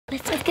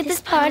get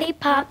this party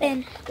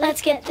poppin'.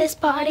 Let's get this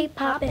party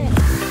poppin'.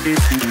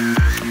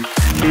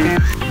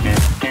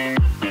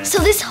 So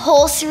this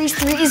whole Series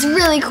 3 is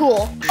really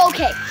cool.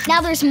 Okay, now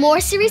there's more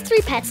Series 3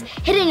 pets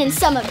hidden in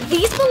some of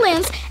these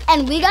balloons,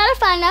 and we gotta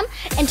find them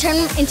and turn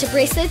them into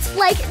bracelets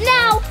like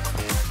now.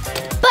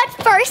 But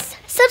first,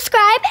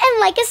 subscribe and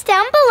like us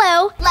down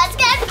below. Let's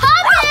get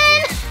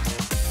poppin'!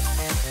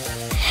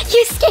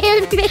 You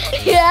scared me.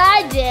 Yeah,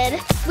 I did.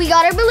 We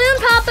got our balloon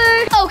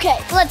popper. Okay,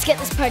 let's get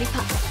this party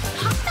poppin'.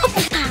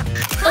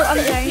 Oh, I'm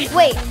sorry.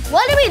 Wait,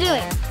 what are we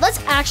doing? Let's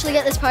actually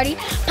get this party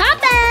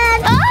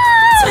poppin'! Oh!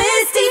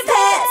 Twisty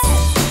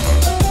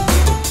Pets!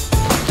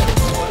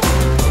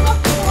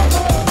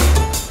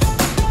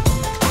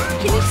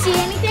 Can you see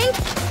anything?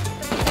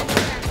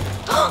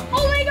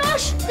 Oh my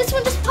gosh, this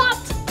one just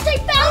popped.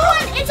 Take that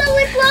one, it's a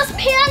lip gloss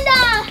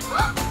panda.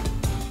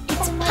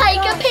 It's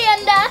Pica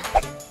Panda.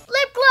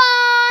 Lip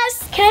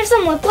gloss. Can I have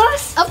some lip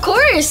gloss? Of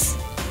course.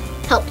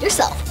 Help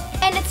yourself.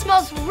 And it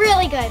smells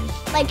really good.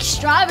 Like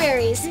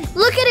strawberries.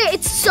 Look at it,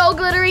 it's so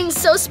glittery and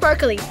so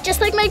sparkly. Just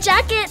like my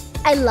jacket.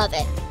 I love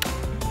it.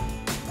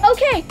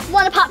 Okay,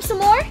 wanna pop some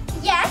more?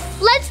 Yes.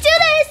 Let's do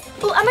this.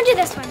 Oh, I'm gonna do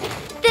this one.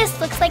 This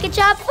looks like a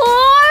job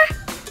for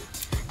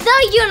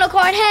the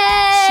unicorn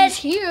head. She's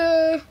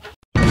here.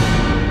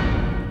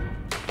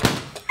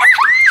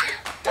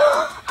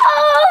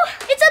 Oh,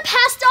 It's a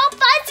pastel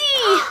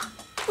fuzzy.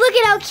 look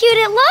at how cute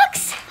it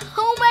looks.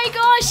 Oh my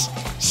gosh,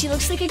 she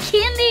looks like a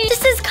candy.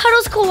 This is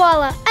Cuddles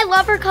Koala. I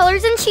love her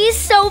colors and she's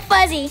so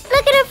fuzzy.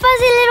 Look at her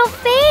fuzzy little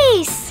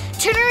face.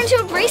 Turn her into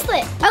a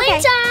bracelet.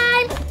 Okay.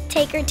 Playtime.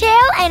 Take her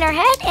tail and her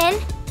head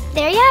and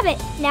there you have it.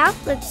 Now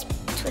let's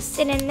twist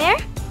it in there.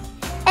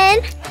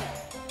 And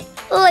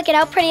look at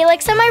how pretty it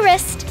looks on my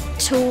wrist.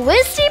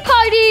 Twisty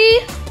party.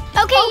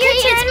 Okay, your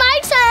turn. It's my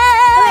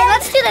turn. Okay,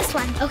 let's do this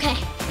one. Okay.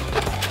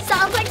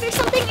 Sounds like there's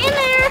something in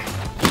there.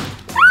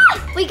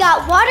 We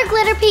got water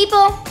glitter,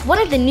 people. One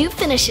of the new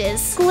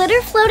finishes.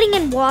 Glitter floating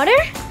in water?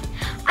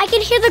 I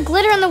can hear the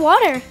glitter in the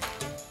water.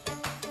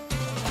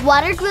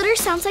 Water glitter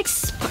sounds like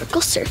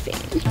sparkle surfing.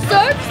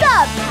 Surf's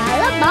up,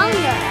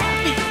 Alpaca.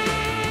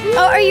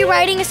 Oh, are you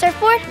riding a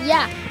surfboard?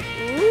 Yeah.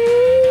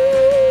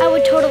 I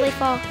would totally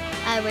fall.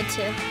 I would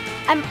too.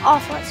 I'm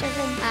awful at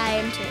surfing, I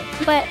am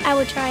too. but I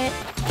would try it.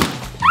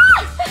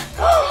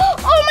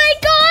 Oh my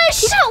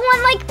gosh! You got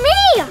one like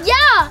me!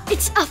 Yeah,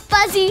 it's a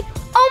fuzzy.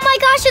 Oh my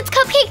gosh, it's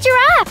Cupcake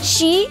Giraffe!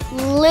 She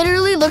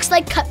literally looks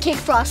like cupcake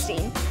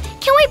frosting.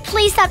 Can we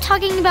please stop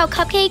talking about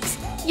cupcakes?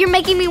 You're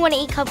making me want to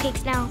eat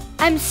cupcakes now.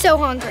 I'm so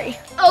hungry.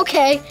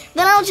 Okay,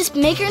 then I'll just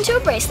make her into a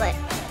bracelet.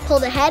 Pull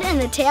the head and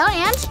the tail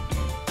and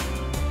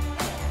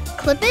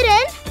clip it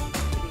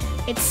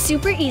in. It's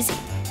super easy.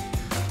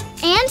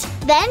 And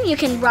then you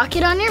can rock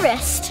it on your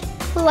wrist.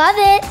 Love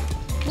it.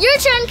 Your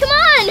turn, come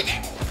on!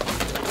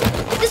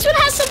 This one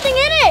has something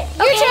in it.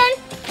 Your turn.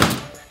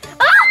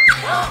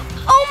 Ah!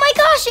 Oh my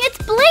gosh, it's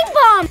Bling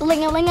Bomb!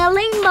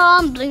 Bling-a-ling-a-ling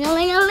bomb,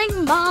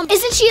 bling-a-ling-a-ling bomb.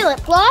 Isn't she a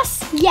lip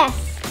gloss? Yes.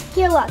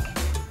 Here, look.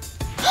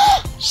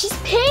 She's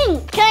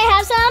pink. Can I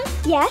have some?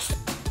 Yes.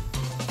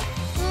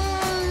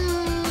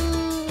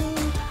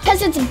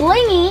 Because it's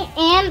blingy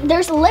and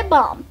there's a lip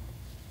balm.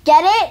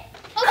 Get it?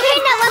 Okay,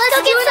 now let's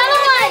go get some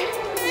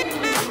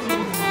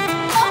one.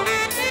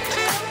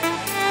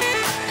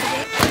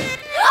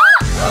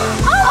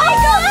 Oh my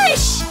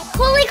gosh!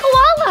 Coolie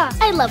Koala.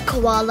 I love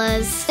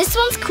koalas. This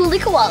one's Coolie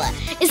Koala.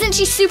 Isn't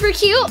she super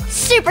cute?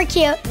 Super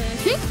cute.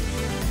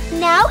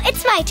 Now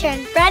it's my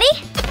turn. Ready?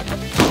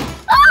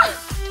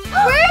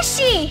 Where is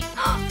she?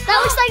 That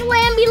looks like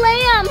Lambie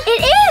Lamb.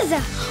 It is.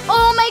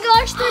 Oh my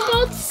gosh, they're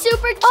both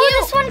super cute. Oh,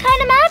 this one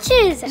kind of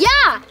matches.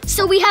 Yeah,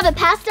 so we have a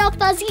pastel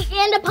fuzzy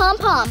and a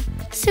pom-pom.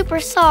 Super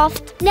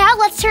soft. Now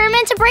let's turn them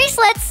into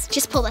bracelets.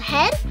 Just pull the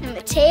head and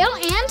the tail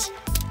and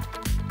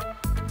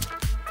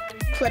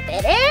clip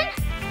it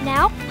in.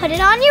 Now put it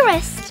on your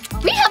wrist.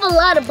 We have a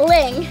lot of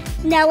bling.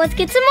 Now let's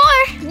get some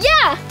more.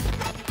 Yeah.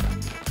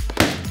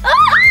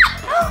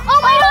 Oh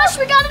my gosh,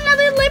 we got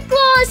another lip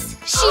gloss.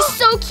 She's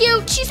so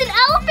cute. She's an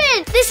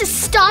elephant. This is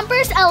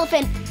Stomper's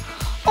elephant.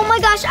 Oh my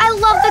gosh, I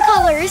love the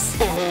colors.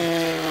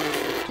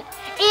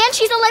 And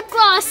she's a lip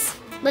gloss.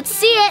 Let's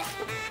see it.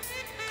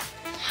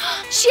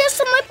 She has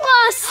some lip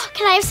gloss.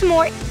 Can I have some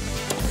more?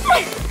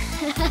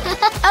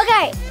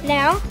 Okay,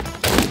 now.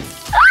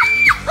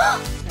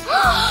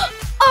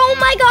 Oh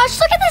my gosh,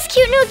 look at this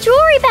cute new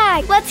jewelry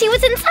bag. Let's see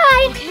what's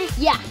inside. Okay,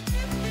 yeah.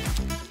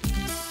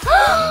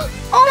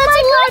 Oh That's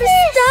my a lot goodness.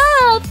 of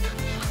stuff.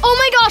 Oh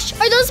my gosh,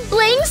 are those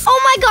blings?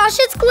 Oh my gosh,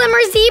 it's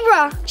Glimmer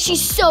Zebra.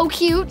 She's so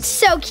cute.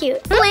 So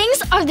cute.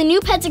 Blings are the new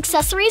pet's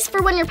accessories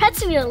for when your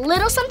pets need a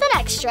little something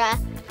extra.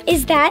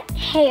 Is that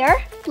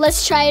hair?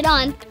 Let's try it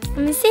on. Let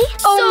me see.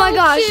 Oh So my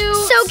gosh, cute.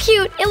 so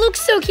cute. It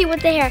looks so cute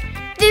with the hair.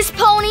 This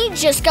pony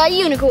just got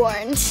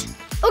unicorned.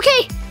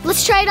 Okay,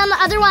 let's try it on the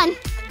other one.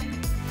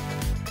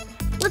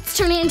 Let's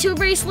turn it into a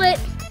bracelet.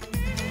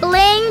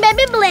 Bling,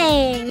 baby,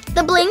 bling.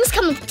 The blings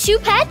come with 2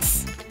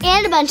 pets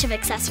and a bunch of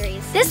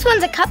accessories. This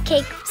one's a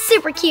cupcake.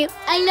 Super cute.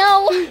 I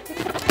know.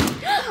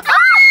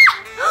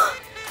 Ah!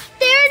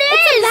 There it is.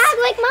 It's a bag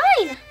like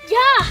mine.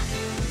 Yeah.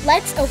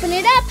 let's open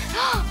it up.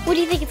 What do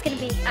you think it's gonna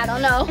be? I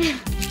don't know.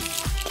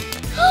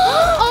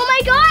 Oh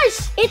my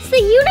gosh! It's the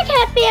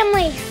Unicat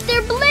family.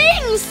 They're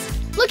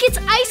blings! Look, it's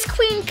Ice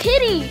Queen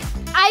Kitty.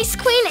 Ice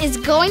Queen is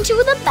going to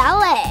the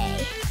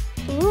ballet.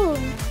 Ooh.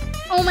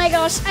 Oh my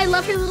gosh, I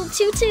love her little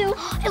tutu.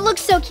 It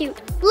looks so cute.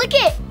 Look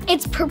it,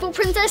 it's Purple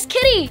Princess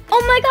Kitty.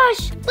 Oh my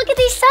gosh, look at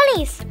these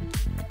sunnies.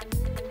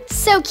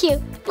 So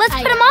cute. Let's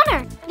put them on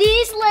her.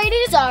 These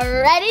ladies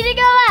are ready to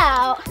go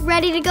out.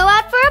 Ready to go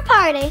out for a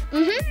party.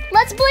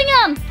 Let's bling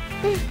them.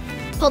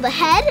 Pull the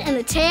head and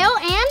the tail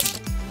and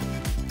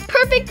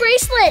perfect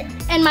bracelet.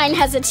 And mine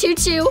has a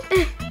tutu.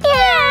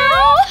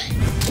 Meow.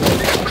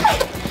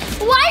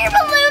 Why are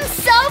balloons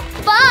so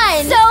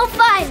fun? So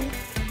fun.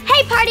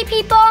 Hey, party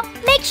people,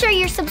 make sure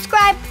you're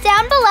subscribed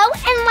down below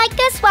and like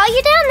us while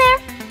you're down there.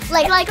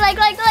 Like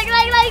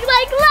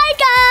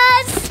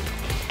us.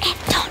 And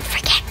don't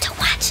forget to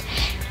watch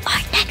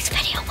our next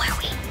video where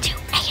we do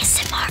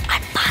ASMR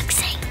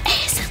unboxing.